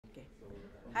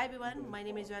Hi everyone, my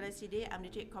name is Sdn. I'm the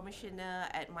Trade Commissioner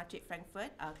at Market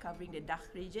Frankfurt, covering the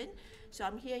DACH region. So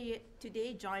I'm here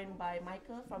today joined by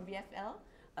Michael from VfL,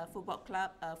 a football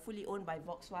club fully owned by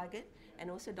Volkswagen, and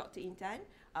also Dr. Intan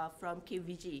from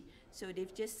KVG. So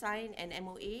they've just signed an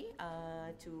MOA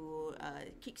to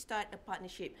kickstart a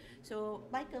partnership. So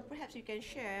Michael, perhaps you can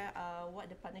share what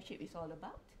the partnership is all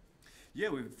about. Yeah,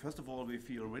 first of all, we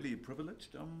feel really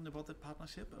privileged about the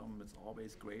partnership. It's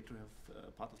always great to have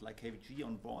partners like KVG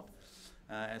on board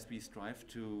as we strive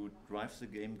to drive the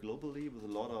game globally with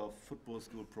a lot of football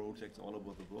school projects all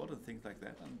over the world and things like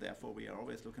that. And therefore, we are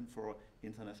always looking for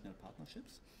international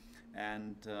partnerships.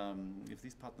 And if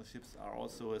these partnerships are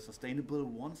also a sustainable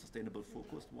one, sustainable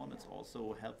focused one, it's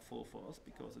also helpful for us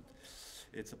because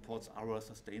it supports our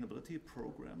sustainability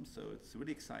program. So it's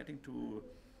really exciting to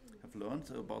have learned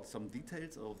about some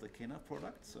details of the Kenaf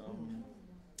products,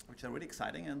 which are really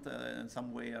exciting and in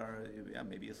some way are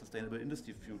maybe a sustainable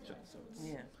industry future. So it's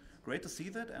great to see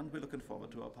that, and we're looking forward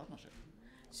to our partnership.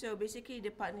 So basically the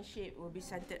partnership will be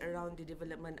centered around the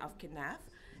development of Kenaf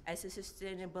as a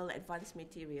sustainable advanced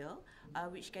material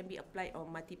which can be applied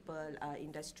on multiple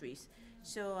industries.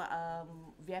 So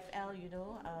VfL,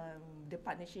 the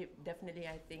partnership definitely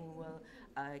I think will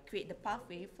create the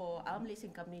pathway for our Malaysian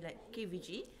company like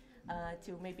KVG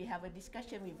to maybe have a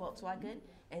discussion with Volkswagen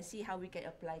and see how we can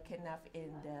apply Kenaf in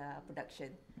the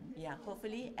production. Yeah,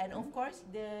 hopefully. And of course,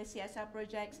 the CSR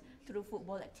projects through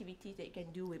football activities that you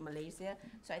can do with Malaysia.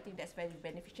 So I think that's very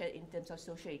beneficial in terms of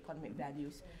socio-economic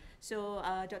values. So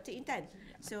Dr. Intan,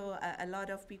 so a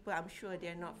lot of people, I'm sure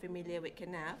they're not familiar with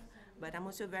Kenaf, but I'm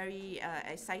also very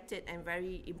excited and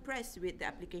very impressed with the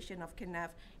application of Kenaf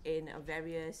in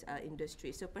various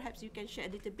industries. So perhaps you can share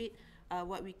a little bit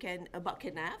about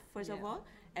Kenaf, first of all,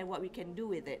 and what we can do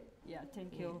with it. Yeah,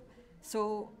 thank you.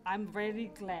 So I'm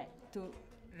very glad to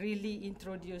really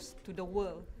introduce to the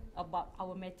world about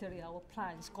our material, our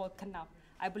plants called Kenaf.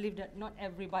 I believe that not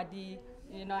everybody,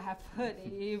 have heard,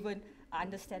 even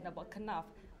understand about Kenaf.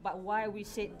 But why we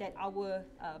said that our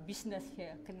business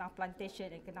here, Kenaf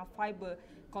plantation and Kenaf fiber,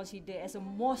 considered as the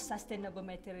most sustainable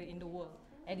material in the world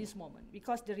at this moment.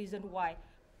 Because the reason why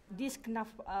this Kenaf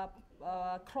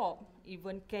crop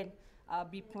even can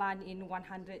be planted in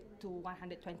 100 to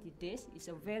 120 days. It's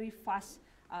a very fast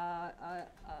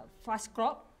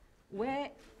crop, where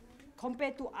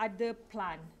compared to other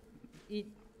plant, it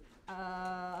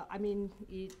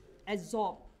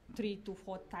absorbs 3 to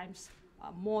 4 times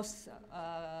most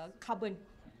carbon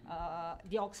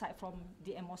dioxide from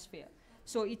the atmosphere.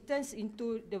 So it turns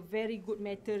into the very good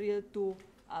material to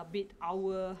beat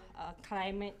our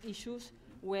climate issues,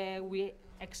 where we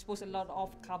expose a lot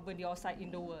of carbon dioxide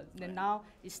in the world. And now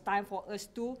it's time for us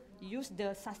to use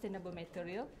the sustainable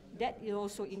material. That is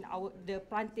also in the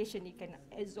plantation, it can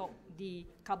absorb the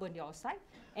carbon dioxide.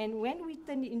 And when we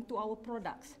turn it into our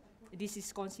products, this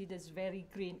is considered very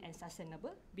green and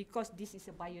sustainable because this is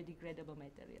a biodegradable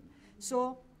material.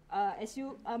 So as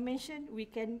you mentioned, we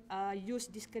can use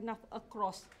this Kenaf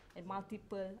across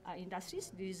multiple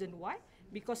industries. The reason why?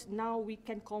 Because now we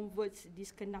can convert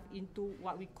this Kenaf into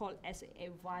what we call as an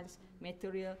advanced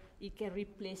material. It can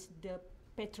replace the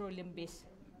petroleum-based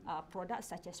products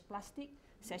such as plastic,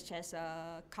 such as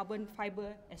carbon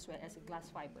fiber, as well as glass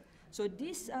fiber. So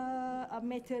this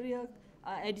material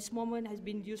at this moment has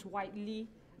been used widely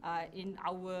in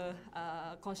our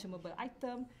consumable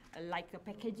item, like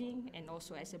packaging, and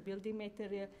also as a building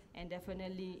material, and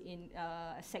definitely in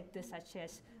sectors such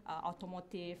as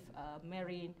automotive,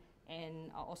 marine,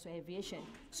 and also aviation.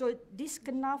 So this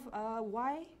Kenaf,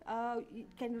 why it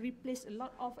can replace a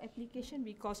lot of application,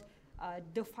 because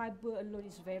the fiber alone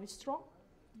is very strong.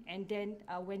 And then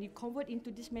when you convert into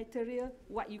this material,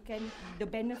 the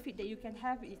benefit that you can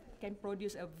have, it can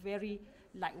produce a very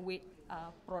lightweight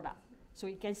product. So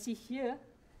you can see here,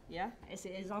 as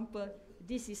an example,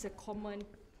 this is a common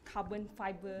carbon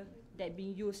fiber that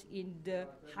being used in the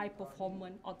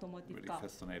high-performance automotive car. Really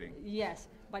fascinating. Yes,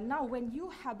 but now when you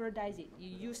hybridize it, you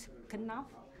use Kenaf,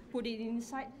 put it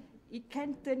inside, it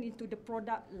can turn into the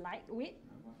product lightweight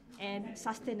and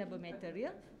sustainable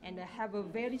material, and have a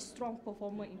very strong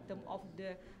performance in terms of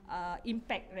the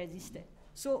impact resistant.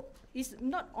 So it's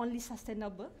not only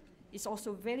sustainable, it's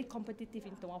also very competitive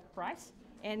in terms of price,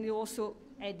 and also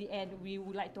at the end we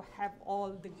would like to have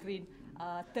all the green,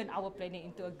 turn our planet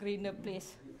into a greener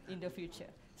place in the future.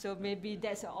 So maybe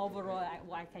that's overall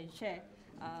what I can share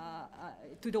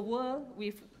to the world.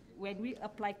 When we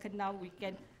apply Kenaf, we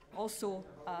can also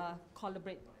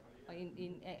collaborate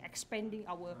in expanding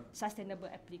our sustainable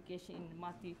application in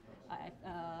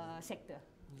multi-sector.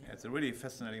 Yeah, it's a really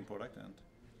fascinating product, and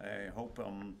I hope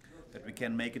that we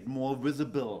can make it more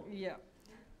visible. Yeah.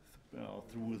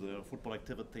 through the football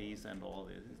activities and all.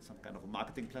 It's some kind of a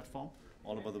marketing platform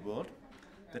all over the world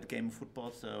that game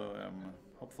football. So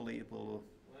hopefully it will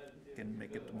can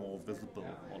make it more visible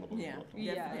all over the world.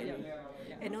 Definitely.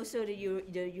 And also the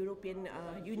European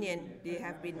Union, they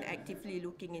have been actively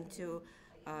looking into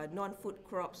non-food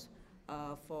crops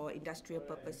for industrial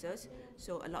purposes.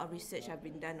 So a lot of research have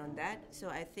been done on that. So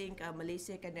I think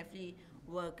Malaysia can definitely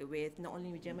work with not only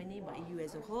with Germany but EU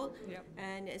as a whole,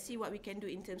 and see what we can do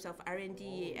in terms of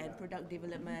R&D and product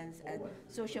developments, and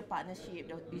social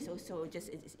partnership is also just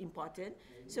as important.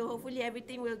 So hopefully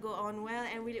everything will go on well,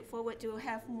 and we look forward to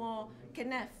have more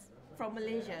Kenaf from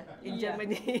Malaysia in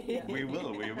Germany. We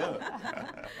will.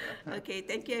 Okay,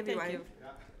 thank you everyone. Thank you.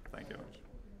 Thank you very much.